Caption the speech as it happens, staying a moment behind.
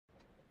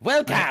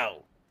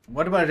Welcome!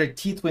 What about a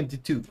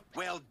T-22?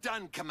 Well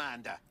done,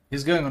 Commander.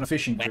 He's going on a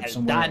fishing trip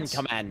somewhere else.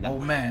 Commander. Oh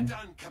man. Well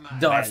done, Commander.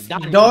 Darth, Well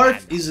done, Darth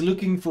Commander. is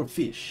looking for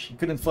fish. He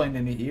couldn't find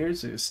any here,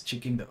 so he's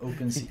checking the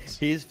open seas.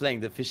 He's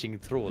playing the fishing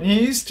troll.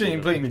 He's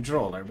playing the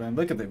trawler, man.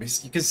 Look at him.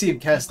 You can see him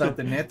cast out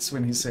the nets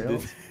when he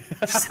sails.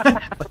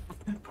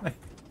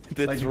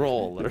 The like-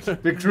 troller.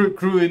 The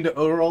crew in the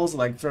overalls,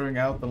 like throwing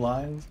out the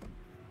lines.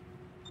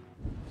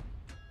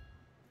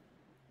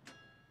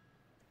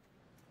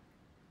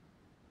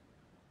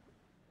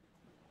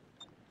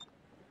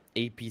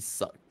 AP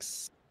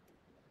sucks.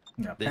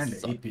 Yeah, This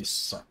apparently AP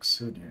sucks.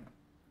 Who knew?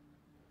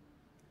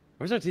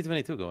 Where's our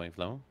T-22 going,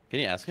 Flamu? Can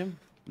you ask him?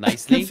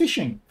 Nicely?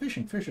 Fishing.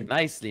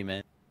 Nicely,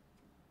 man.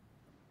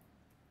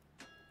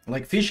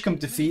 Like fish come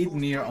to feed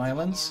near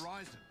islands,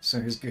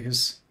 so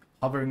he's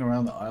hovering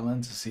around the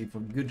island to see for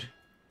good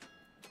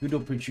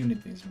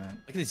opportunities, man.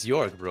 Look at this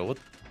York, bro. What?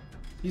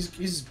 He's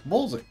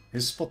ballsy.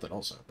 He's spotted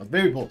also, but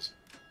very ballsy,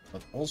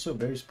 but also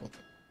very spotted.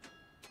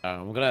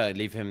 I'm gonna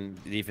leave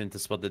him to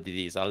spot the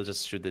DDs. I'll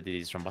just shoot the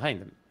DDs from behind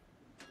him.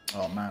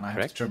 Oh man, I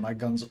have to turn my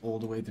guns all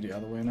the way to the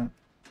other way now.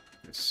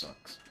 This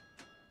sucks.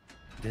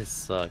 This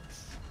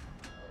sucks.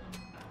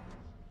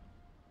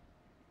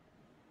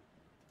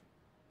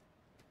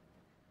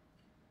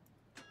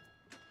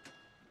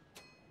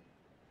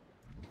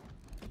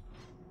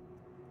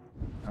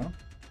 Huh?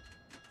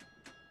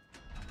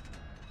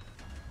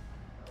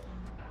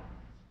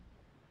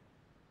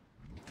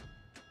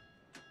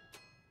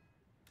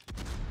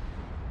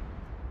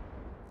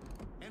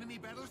 Enemy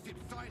battleship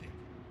sighted.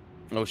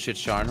 Oh shit,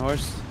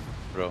 Sharnhorse?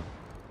 Bro.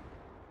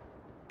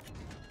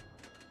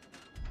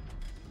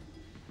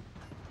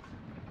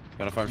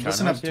 Gonna farm It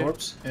doesn't Sharnhorse have here?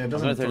 torps. Yeah, it I'm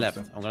doesn't gonna have turn torps.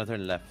 left. I'm gonna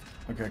turn left.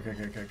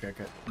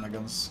 Okay. My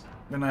guns.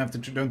 Then I have to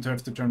don't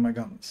have to turn my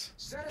guns.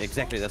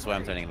 Exactly, that's why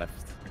I'm turning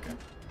left. Okay.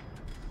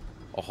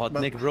 Oh, hot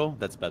But- Nick, bro?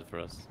 That's bad for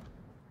us.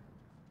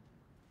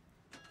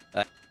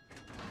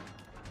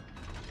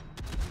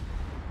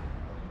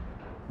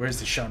 Where's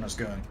the Shanos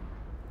going?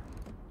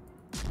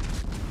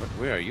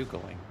 Where are you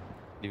going?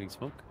 Leaving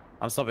smoke?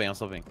 I'm stopping.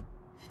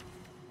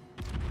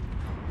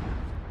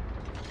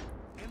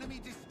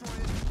 Enemy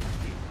destroyer.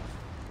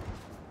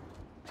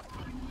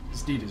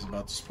 This deed is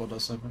about to spot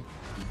us, I think.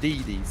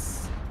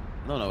 DDs.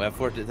 No, we have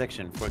 4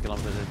 detection, 4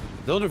 kilometers.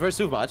 Don't reverse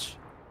too much.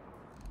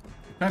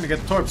 Trying to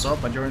get torps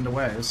up, but you're in the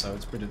way, so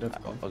it's pretty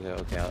difficult.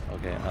 Okay.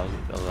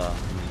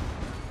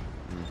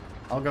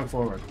 I'll go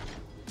forward.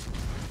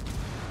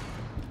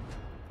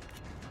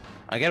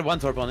 I get 1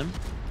 torp on him.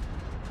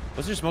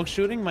 What's your smoke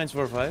shooting? Mine's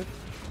 4 or 5.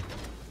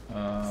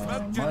 Smoke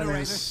Mine generator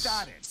is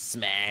started.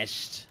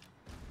 Smashed.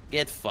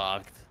 Get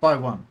fucked.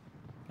 5-1.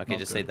 Okay, Not just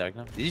good. stay dark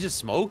now. Did you just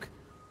smoke?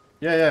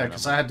 Yeah,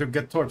 because I had to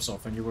get torps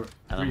off, and you were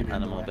really in the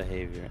Animal way.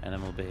 behavior.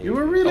 Animal behavior. You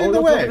were really in the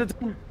look, way. look at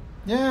the-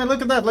 Yeah,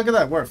 look at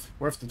that. Worth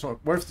the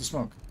torp. Worth the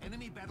smoke.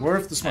 Enemy battleship.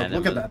 Worth the smoke.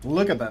 Look at that.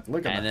 Look at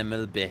that.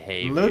 Animal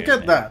behavior. Look at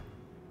man. that.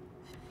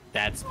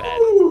 That's bad.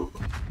 Woo!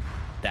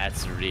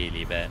 That's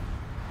really bad.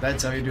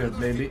 That's how you do it,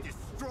 baby.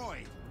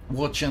 Destroyed.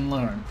 Watch and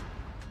learn.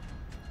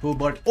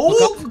 Hobart.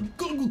 Oh,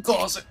 go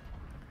cause it.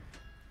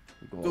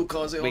 Go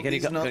cause it. Wait, can you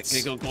These nuts. can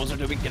you come closer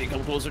to me? Can you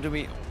come closer to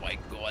me? Oh my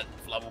god,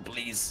 Flamu,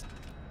 please.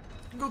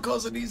 Go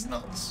cause it. These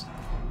nuts.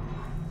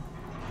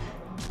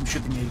 I'm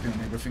shooting AP on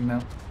everything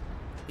now.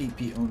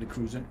 AP on the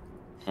cruiser.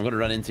 I'm gonna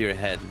run into your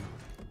head.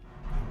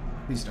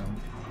 Please don't.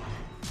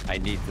 I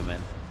need to,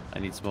 man. I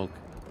need smoke.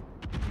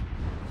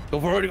 Go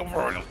forward. Go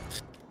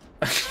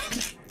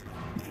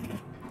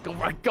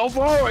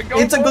forward.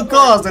 It's a good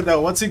cause,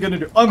 though. What's he gonna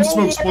do? I'm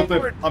smoke spotted.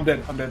 forward. I'm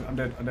dead.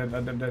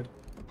 I'm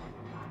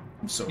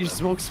so You dead.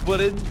 smoke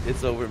spotted.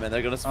 It's over, man.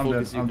 They're gonna I'm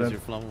focus dead, you I'm because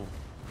dead. you're Flamu.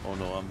 Oh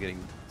no, I'm getting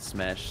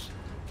smashed.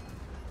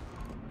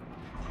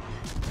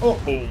 Oh,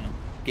 Boom.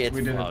 Get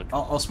we did it. fucked.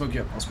 I'll smoke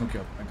you up.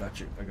 I got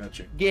you.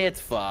 Get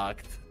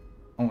fucked.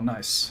 Oh,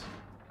 nice.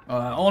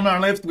 On our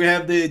left, we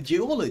have the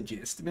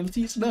geologist,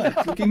 Meltis Knight,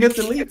 looking at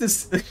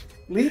the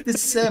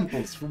latest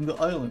samples from the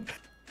island.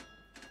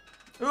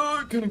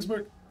 Oh,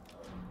 Königsberg.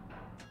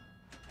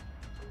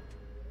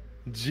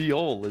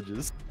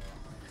 Geologist.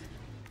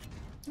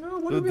 Oh,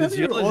 what do The we have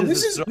here? Oh, geologist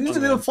this is is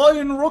strong, a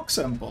fire and rock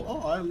sample.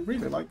 Oh, I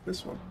really like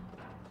this one.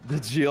 The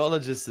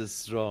geologist is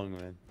strong,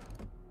 man.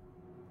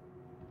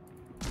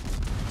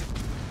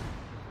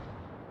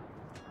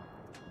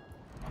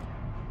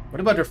 What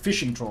about your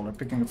fishing trawler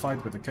picking a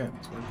fight with the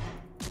cans?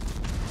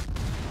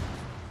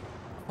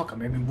 Fuck,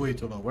 I'm aiming way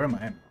too low. Where am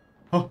I aiming?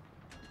 Oh.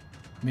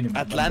 Minimum.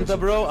 Atlanta,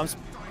 bro.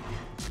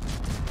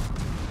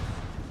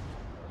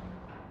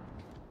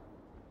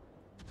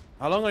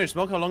 How long on your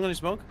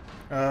smoke?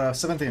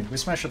 17. We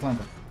smash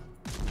Atlanta.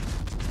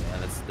 Yeah,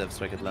 let's dev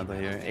strike Atlanta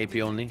here. AP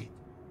only.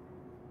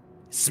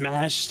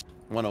 Smashed.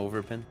 1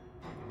 overpin.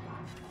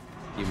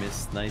 You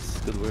missed. Nice.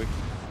 Good work.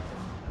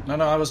 No,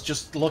 I was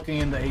just locking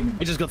in the aiming.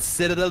 We just got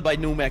Citadel by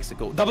New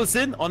Mexico. Double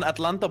sin on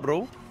Atlanta,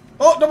 bro.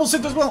 Oh, double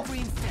sit as well.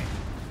 Green set.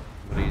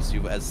 I'm gonna use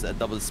you as a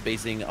double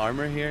spacing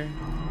armor here.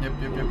 Yep.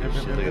 Shit,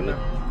 look at that.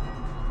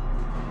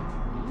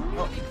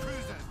 Oh,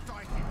 Cruiser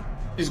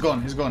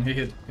sighted. he's gone. He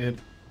hit.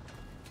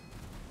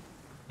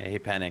 Yeah, he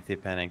panicked. He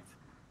panicked.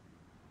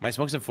 My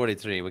smoke's in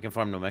 43. We can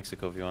farm New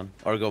Mexico if you want.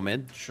 Or go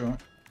mid. Sure.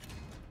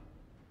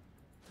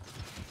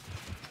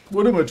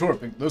 What am I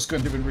torping? Those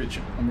can't even reach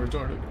him. I'm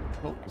retarded.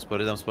 Oh. I'm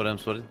spotted. I'm spotted. I'm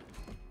spotted.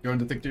 You're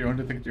undetected. You're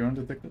undetected. You're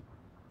undetected.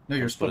 No,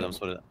 you're spotted. I'm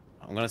spotted.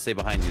 I'm gonna stay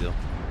behind you though.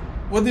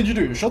 What did you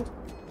do? You shot?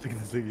 Look at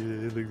this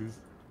thing. Look at this.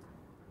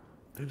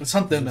 Let's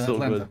hunt down So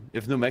Atlanta. good.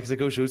 If New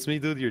Mexico shoots me,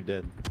 dude, you're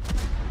dead.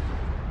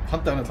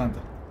 Hunt down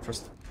Atlanta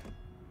first.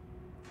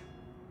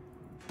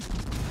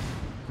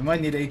 We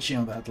might need HE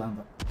on the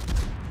Atlanta.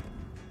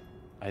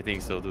 I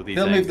think so, dude.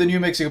 Tell me if the New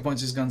Mexico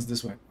points his guns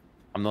this way.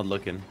 I'm not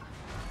looking.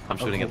 I'm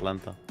shooting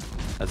Atlanta.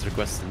 As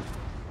requested.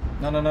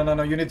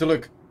 No. You need to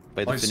look.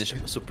 By the Finnish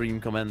Supreme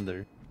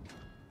Commander.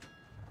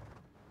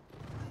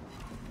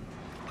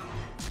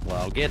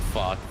 Wow, get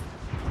fucked.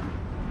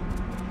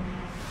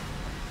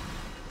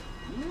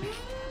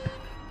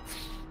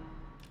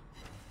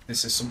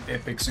 This is some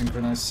epic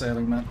synchronized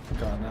sailing, man.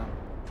 God, now.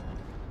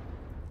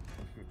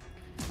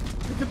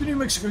 Look at the New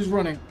Mexico is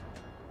running.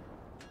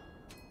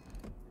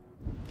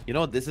 You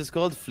know what this is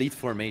called? Fleet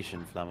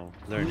formation, Flamu.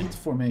 Learn Fleet it.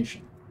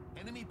 formation.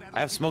 I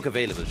have smoke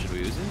available. Should we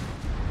use it?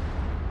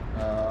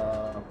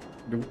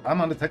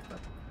 I'm undetected.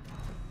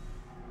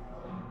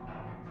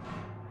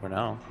 For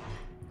now.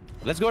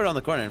 Let's go around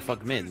the corner and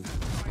fuck mid.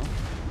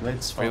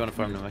 Let's Or you want to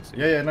farm New Mexico?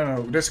 Yeah,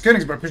 no. There's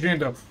Königsberg pushing in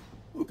though.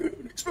 Okay,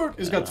 Königsberg.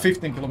 He's got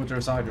 15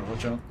 kilometers hydro,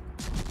 watch out.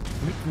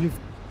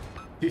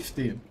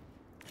 15.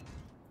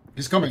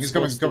 He's coming. He's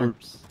coming. He's coming.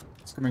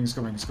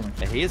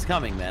 Yeah, he is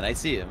coming, man. I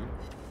see him.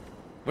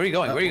 Where are you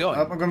going? Where are you going?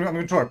 I'm going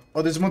to torp.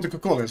 Oh, there's Monte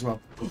Coca-Cola as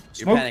well.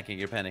 You're panicking.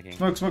 You're panicking.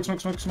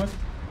 Smoke.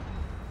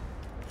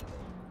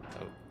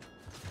 Oh.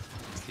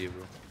 See you,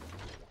 bro.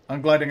 I'm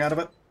gliding out of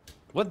it.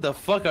 What the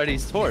fuck are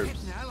these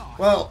torps?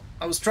 Well,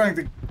 I was trying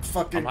to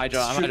fucking... I'm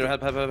Hydro.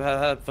 Help.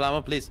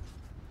 Flamu, please.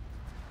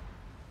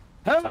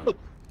 Help!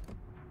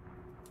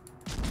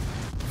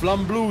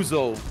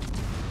 Flambluzo.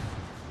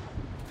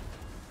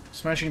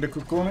 Smashing the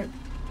Cuccone.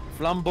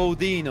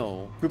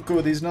 Flambodino.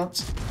 Cucco these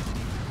nuts.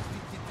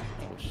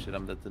 Oh shit,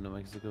 I'm dead to New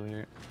Mexico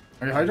here.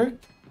 Are you hydrated?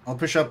 I'll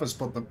push up and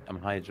spot them. I'm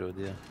hydroed,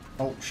 yeah.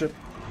 Oh, shit.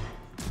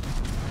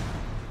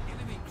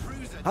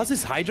 How's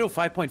this hydro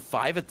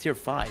 5.5 at tier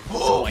 5?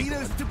 Oh,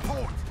 torpedoes to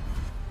port.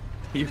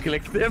 You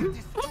clicked them?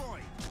 Destroy.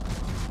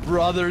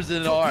 Brothers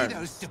in arms.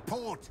 Torpedoes to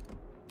port.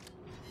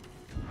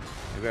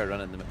 If we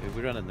run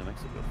in New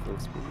Mexico, full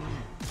speed.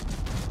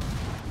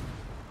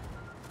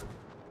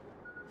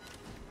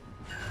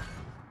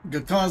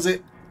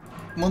 Gataze.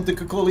 Monte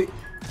Coccoli.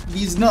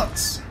 These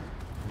nuts.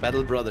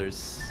 Battle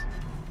Brothers.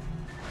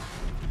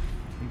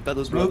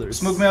 Battle Brothers.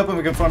 Smoke me up and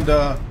we can farm the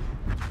Our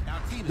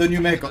team The is new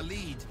taking Mako. the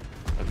lead.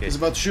 Okay, He's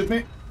about to shoot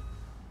me.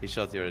 he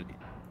shot you already.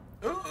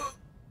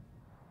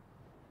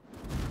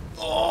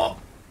 Oh.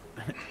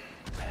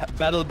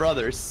 Battle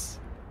Brothers.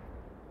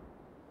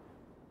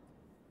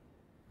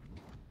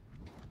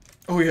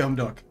 Oh yeah, I'm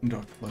Doc.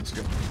 Let's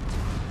go.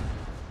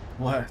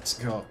 Let's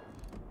go.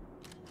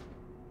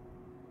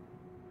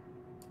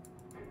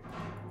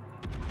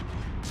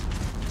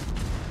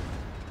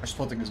 Our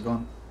spotting is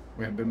gone.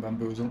 We have been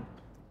bamboozled.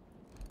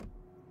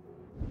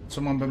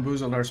 Someone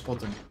bamboozled our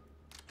spotting.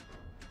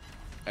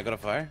 I got a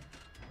fire?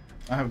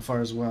 I have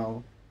fire as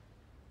well.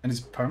 And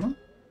it's perma?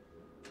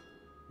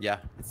 Yeah,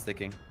 it's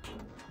sticking.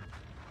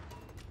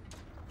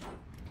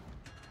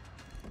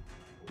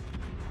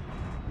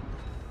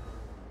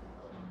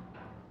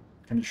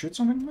 Can you shoot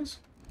something, please?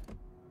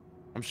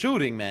 I'm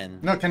shooting, man.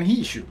 No, can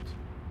he shoot?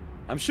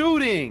 I'm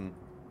shooting!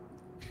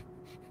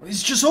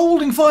 He's just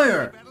holding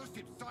fire!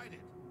 Battleship sighted.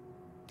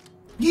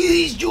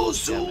 He's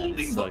just Yeah, man, it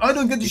holding sucks. fire! I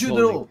don't get to He's shoot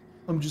holding. at all!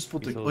 I'm just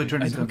spotting. Oh, he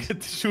turned I his don't guns.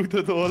 get to shoot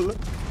at all. There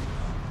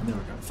we go.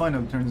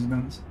 Finally turned his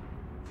guns.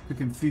 Took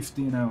him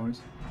 15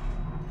 hours.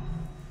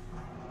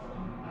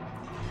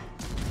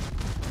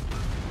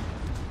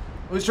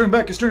 Oh, he's turning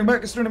back, he's turning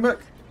back.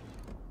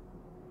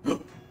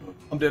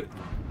 I'm dead.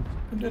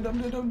 I'm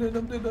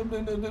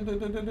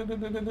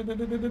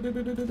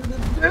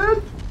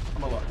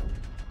alive.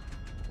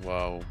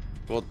 Wow.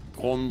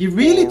 He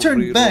really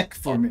turned back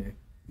for me.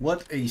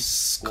 What a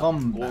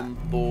scumbag.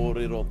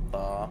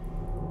 Kontorirotta.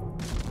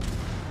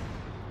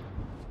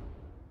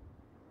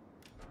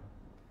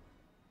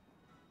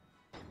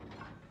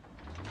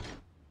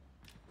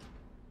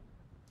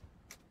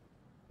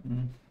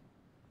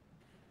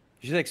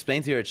 You should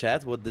explain to your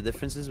chat what the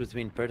differences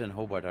between Perth and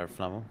Hobart are,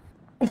 Flamu.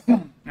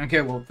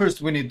 Okay, well,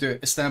 first we need to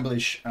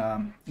establish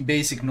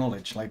basic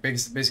knowledge, like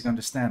basic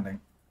understanding.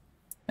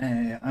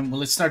 And well,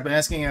 let's start by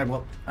asking,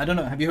 well, I don't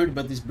know, have you heard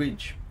about this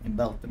bridge in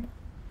Baltimore?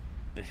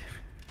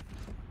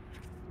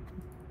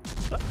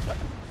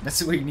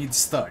 That's where you need to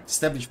start.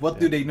 Establish what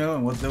do they know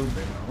and what don't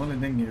they know. Only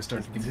then you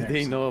start to Do compare.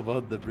 they know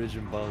about the bridge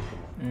in Baltimore?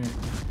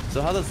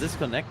 So how does this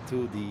connect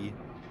to the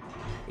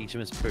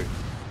HMS Perth?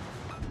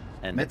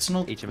 And That's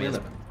not HMS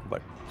relevant.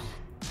 Hobart.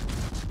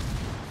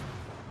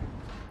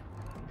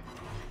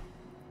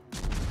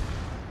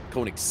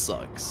 Koenig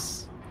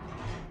sucks.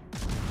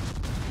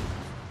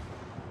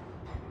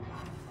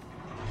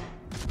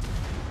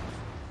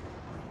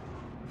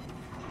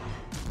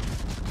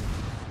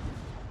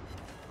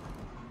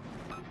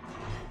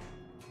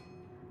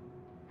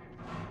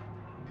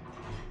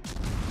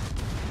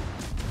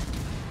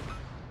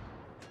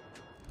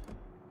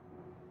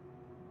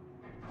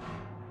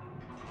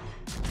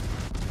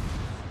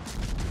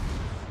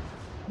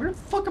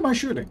 fuck am I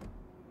shooting?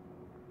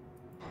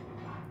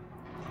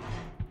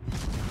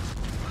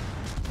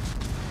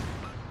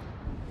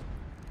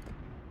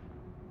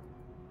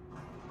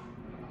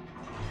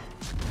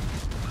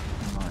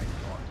 My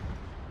god.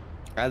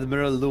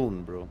 Admiral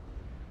Loon, bro.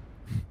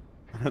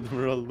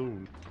 Admiral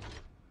Loon.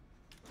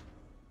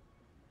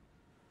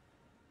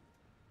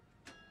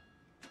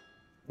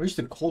 Where's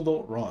the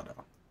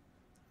Colorado?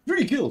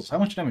 3 kills. How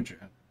much damage you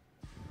have?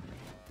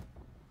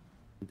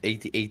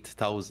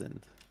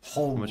 88,000.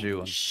 Holy much are you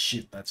on?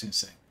 shit, that's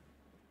insane.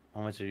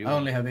 How much are you? I on?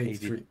 only have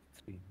 83.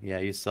 Yeah,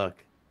 you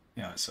suck.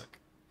 Yeah, I suck.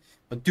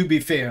 But to be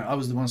fair, I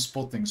was the one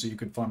spotting so you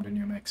could farm the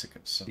New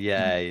Mexico. So.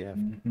 Yeah, yeah.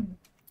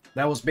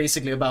 That was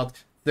basically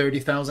about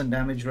 30,000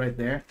 damage right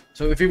there.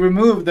 So if you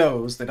remove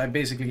those that I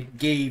basically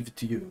gave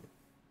to you,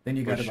 then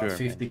you got For about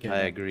sure, 50k. man.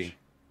 I agree.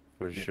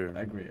 For Yeah, sure.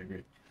 I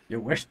agree. Yo,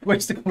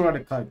 where's the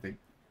Colorado Cloud thing?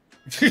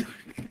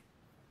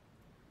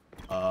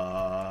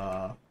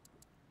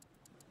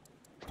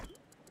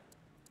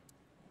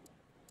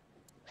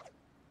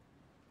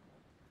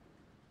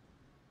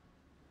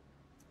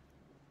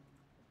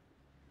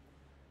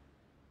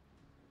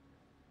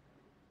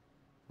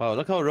 Wow,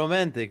 look how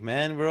romantic,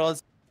 man. We're all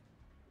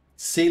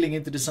Sailing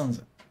into the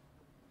sunset.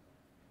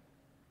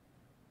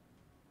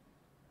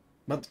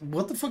 But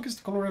what the fuck is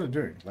the Colorado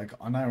doing? Like,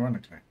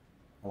 unironically.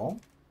 Hello?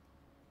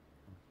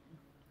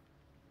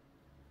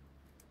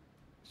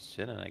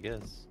 chilling, I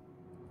guess.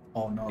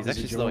 Oh no, He's is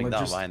actually it slowing down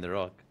geologist? behind the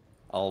rock.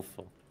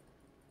 Alpha.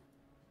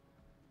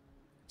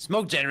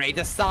 Smoke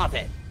generator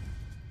started!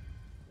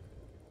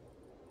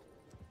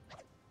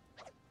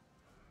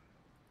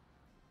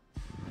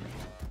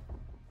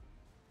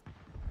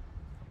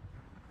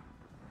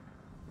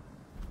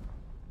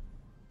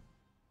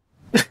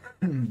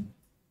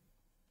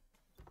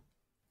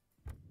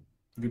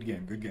 Good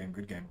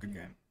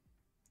game.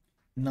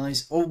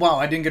 Nice. Oh wow,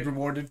 I didn't get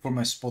rewarded for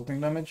my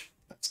spotting damage.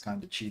 That's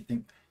kind of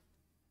cheating.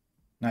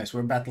 Nice,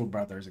 we're Battle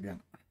Brothers again.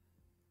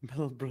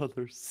 Bell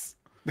Brothers.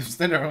 It's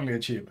their only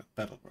achievement,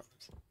 Battle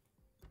Brothers.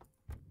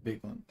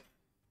 Big one.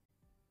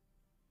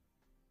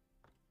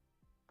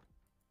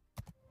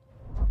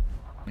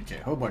 Okay,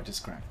 Hobart is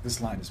cracked.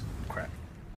 This line is cracked.